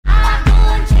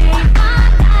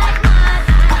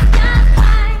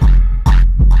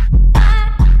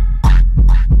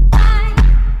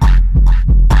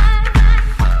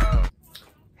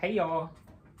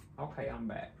I'm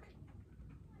back.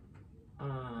 Okay,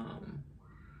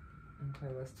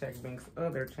 let's check Bink's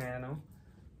other channel.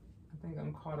 I think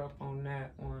I'm caught up on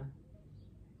that one.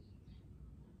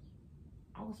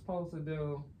 I was supposed to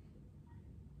do...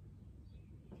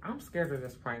 I'm scared of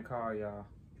this prank call, y'all.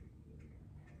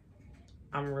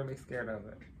 I'm really scared of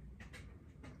it.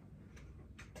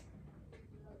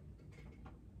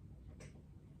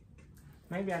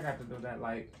 Maybe I got to do that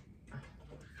like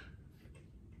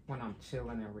when I'm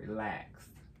chilling and relaxed.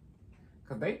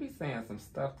 Cause they be saying some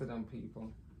stuff to them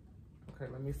people. Okay,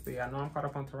 let me see. I know I'm caught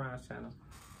up on Teron's channel.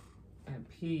 And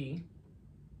P,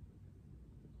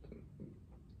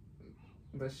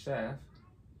 the chef,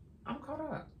 I'm caught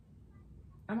up.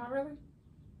 Am I really?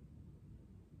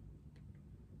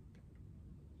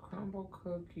 Crumble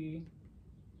cookie.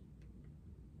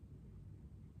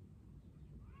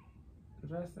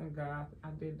 Dressing goth. I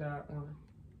did that one.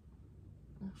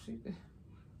 Oh, she did.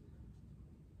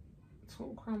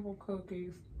 2 crumble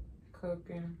cookies.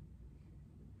 Cooking.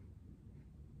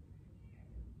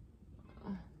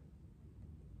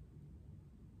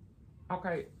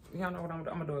 Okay, y'all know what I'm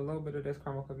gonna do. A little bit of this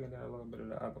crumble cookie and then a little bit of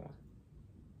the other one.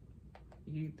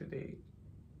 Eat the day.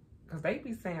 Cause they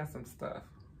be saying some stuff.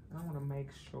 I want to make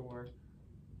sure.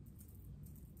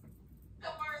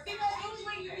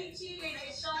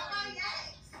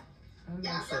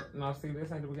 No, see,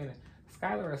 this ain't the beginning.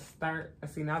 Skylar is start.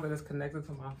 See, now that it's connected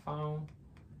to my phone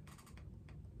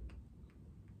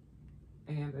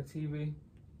and the TV.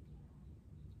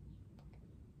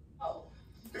 Oh,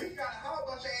 Big got a whole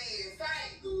bunch of ass.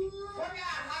 What got a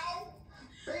hoe?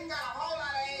 Big got a whole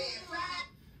lot of ass.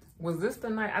 Was this the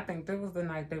night? I think this was the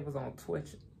night they was on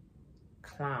Twitch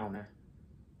clowning.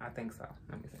 I think so.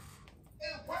 Let me see.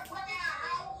 What got a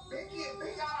hoe? Big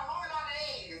got a whole lot of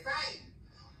ass.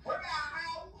 What got a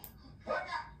hoe? What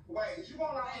got? Wait, you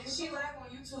want to? She live on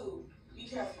YouTube. Be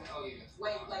careful. Oh yeah.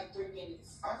 Wait like 3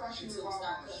 minutes. I thought she was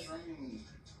on the stream.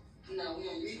 No, we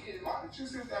on YouTube. Why did you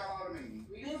sit down on me?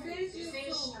 This is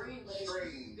stream.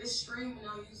 It's streaming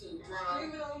on YouTube.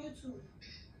 Streaming on YouTube.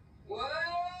 What?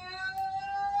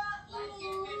 Let's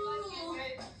get fit. Let's get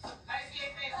fit. Let's get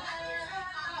fit.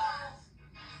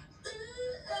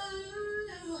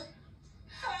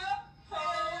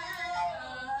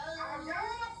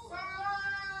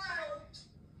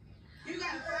 You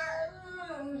got a fire.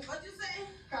 What'd you say?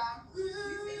 Huh?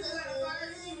 You said you got a fire?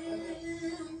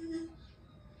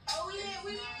 Oh yeah,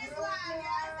 we in this live,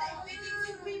 guys. Like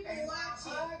 52 people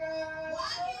watching.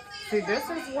 See, this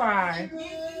is why. You ain't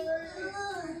gotta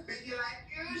be like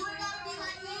this.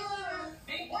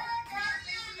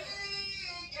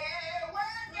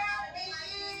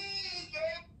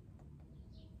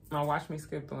 Now watch me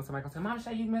skip through and somebody gonna say, Mom,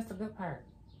 Shay, you missed a good part.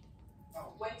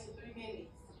 Oh, wait till 3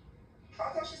 minutes.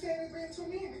 I thought she said it's been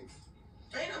 2 minutes.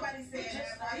 Ain't nobody said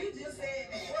that. You just said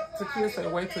that. Takia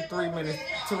said wait till 3 minutes.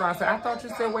 Teron said, I thought you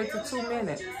said wait till 2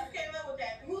 minutes. You just came up with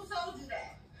that. Who told you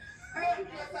that? What you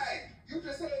just say? You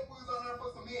just said we was on there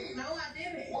for some minutes. No, I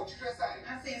didn't. What you just say? I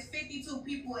said it's 52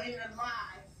 people in the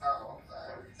live. Oh,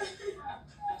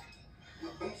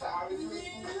 I'm sorry. I'm sorry.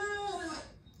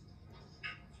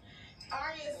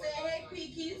 Arya said, hey, P,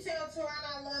 can you tell Teron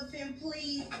I love him,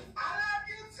 please? I love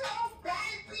you too,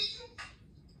 baby.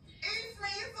 It's me,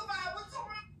 it's about with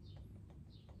Teron.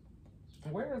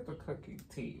 Where is the cookie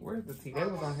tea? Where's the tea? They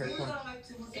was on here. It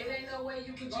ain't no way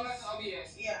you could just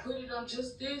OBS. Yeah. Put it on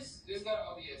just this. Just go to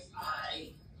OBS.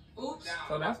 Alright. Oops.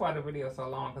 So that's why the video is so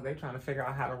long, because they're trying to figure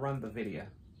out how to run the video.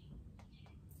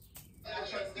 Can I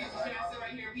sit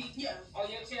right here, Pete? Yeah. On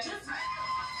your channel? Just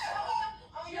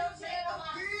on your channel.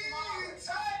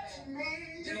 Touch me.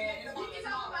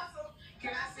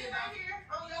 Can I sit right here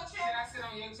on your Can channel? I sit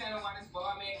on your channel while this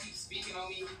bald man keeps speaking on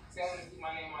me, telling me to keep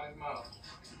my name on his mouth?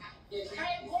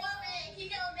 Hey, boy, man,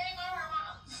 keep your name on her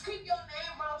mouth. Keep your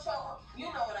name on your.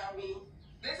 You know what I mean.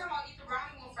 Let's talk about eat the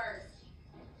brownie one first.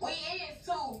 We is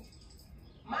too.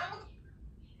 Mama.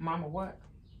 Mama what?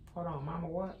 Hold on, Mama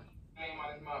what? Name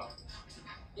on his mouth.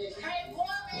 Hey, boy,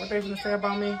 man, What they gonna say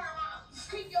about me?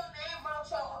 Keep your name on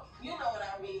your. You know what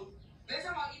I mean. Let's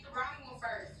talk about eat the brownie one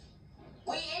first.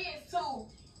 We is too.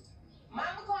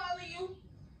 Mama calling you.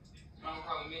 Mama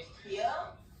calling me.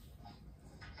 Yeah.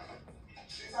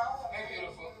 Hey,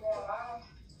 beautiful.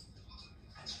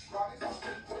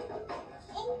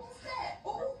 Ooh, what's that?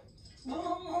 Ooh.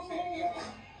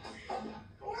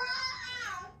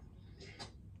 Wow.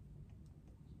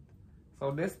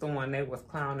 So this the one they was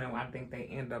clowning. I think they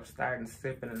end up starting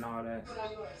sipping and all that. Put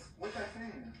on yours. What's that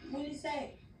saying? What did he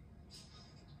say?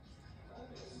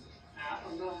 I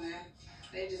don't know, man.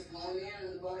 They just going in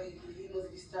and the boy, he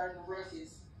must be starting a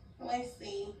ruckus. Let's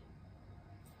see.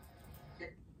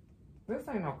 This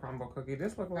ain't no crumble cookie.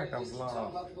 This look like a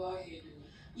vlog.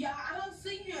 Yeah, I don't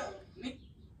see him.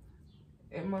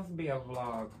 It must be a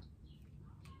vlog.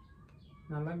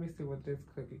 Now let me see what this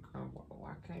cookie crumble. Oh,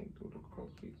 I can't do the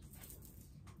cookies.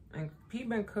 And he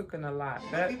been cooking a lot.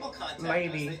 That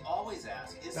lady us, they always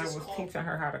ask, that was teaching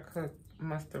her how to cook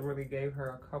must have really gave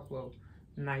her a couple of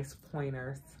nice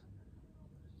pointers.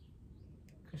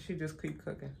 Cause she just keep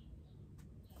cooking.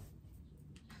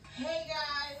 Hey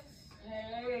guys.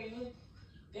 Hey.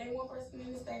 There ain't one person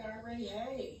in this thing already.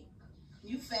 Hey.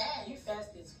 You fast. You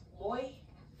fast as boy.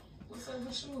 What's up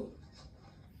with you?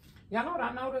 Y'all know what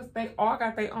I noticed? They all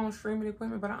got their own streaming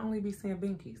equipment, but I only be seeing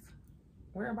binkies.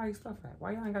 Where everybody's stuff at?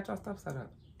 Why y'all ain't got your stuff set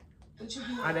up?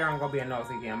 Oh, there I'm gonna be a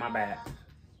nosy again. My bad.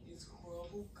 It's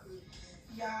Crumble cookie.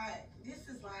 Y'all, this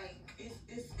is like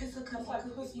it's a couple of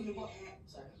cookies we didn't have.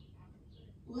 Sorry.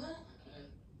 What?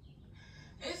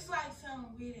 It's like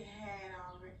something we didn't had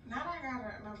already. Now I got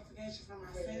a notification from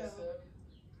myself.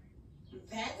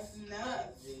 That's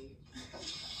nuts.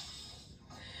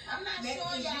 I'm not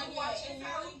sure y'all watching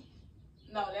Nelly.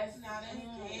 No, that's not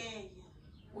it.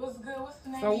 What's good? What's the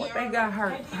name? So what they got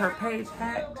her page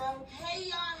hacked? Hey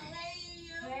y'all,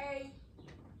 hey.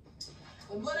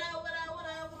 What up?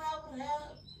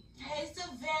 Hey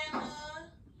Savannah.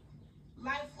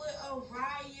 Lightfoot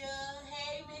Araya.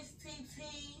 Hey Miss TT.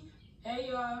 Hey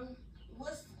y'all.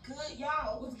 What's good,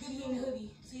 y'all? What's good in the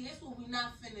hoodie? See, this what we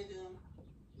not finna do.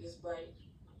 It's bright.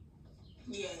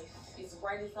 Yes. It's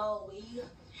bright as always.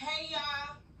 Hey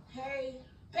y'all. Hey.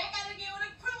 Back at it again with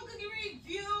a Crumble cookie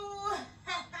review.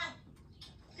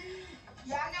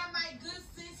 Y'all got my good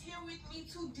sis here with me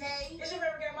today. It's your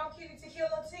favorite girl, Mom Kitty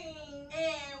Tequila Team.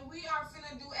 And we are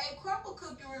finna do a Crumble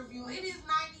cookie review. It is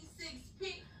 96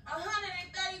 pick,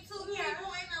 132 people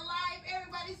in the live.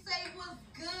 Everybody say what's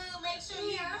good. Make sure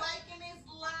you're liking this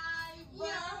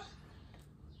live.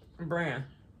 Bran,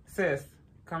 sis,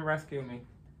 come rescue me.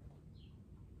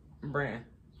 Bran.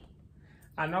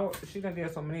 I know she done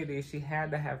did so many of these. She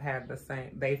had to have had the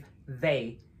same. They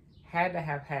had to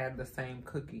have had the same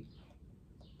cookie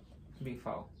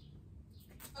before.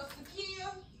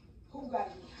 Who got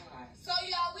me high? So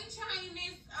y'all, we trying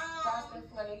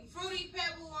this Fruity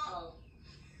Pebble one. Oh.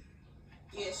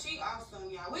 Yeah, she awesome,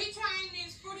 y'all. We trying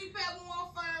this Fruity Pebble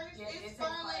one first. Yeah, it's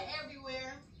falling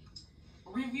everywhere.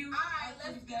 Review. All right,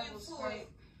 let's get into it.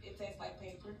 It tastes like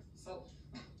paper. So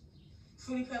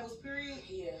Fruity Pebbles, period.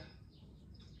 Yeah.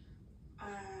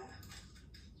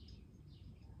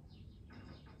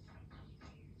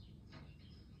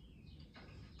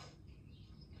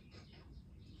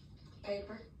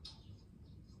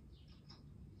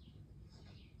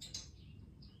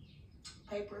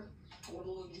 Paper with a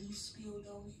little juice spilled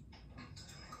on it.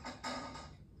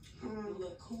 A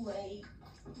little Kool-Aid.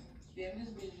 Damn, this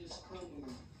bitch is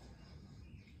crumbling.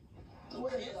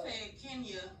 It said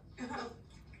Kenya.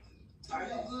 Are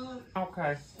you good?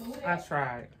 Okay, I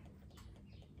tried.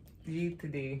 Yeet to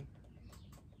D.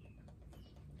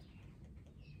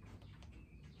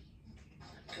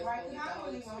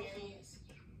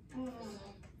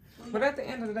 But at the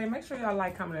end of the day, make sure y'all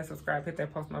like, comment, and subscribe. Hit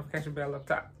that post notification bell up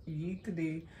top. Yeet to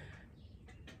D.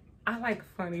 I like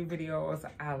funny videos.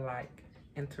 I like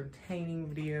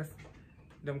entertaining videos.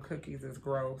 Them cookies is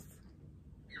gross.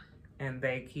 And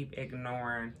they keep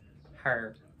ignoring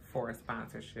her for a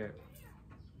sponsorship.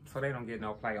 So they don't get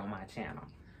no play on my channel.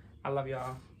 I love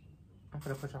y'all. I'm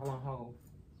gonna put y'all on hold.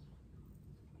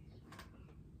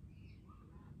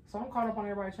 So I'm caught up on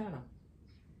everybody's channel.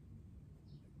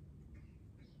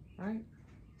 Right?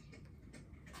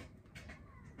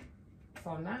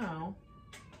 So now,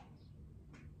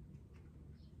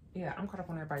 yeah, I'm caught up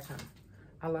on everybody's channel.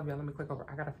 I love y'all. Let me click over.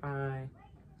 I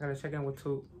gotta check in with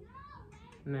Toot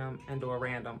and them and do a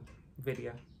random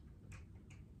video.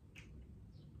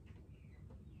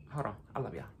 Hold on. I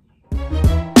love y'all.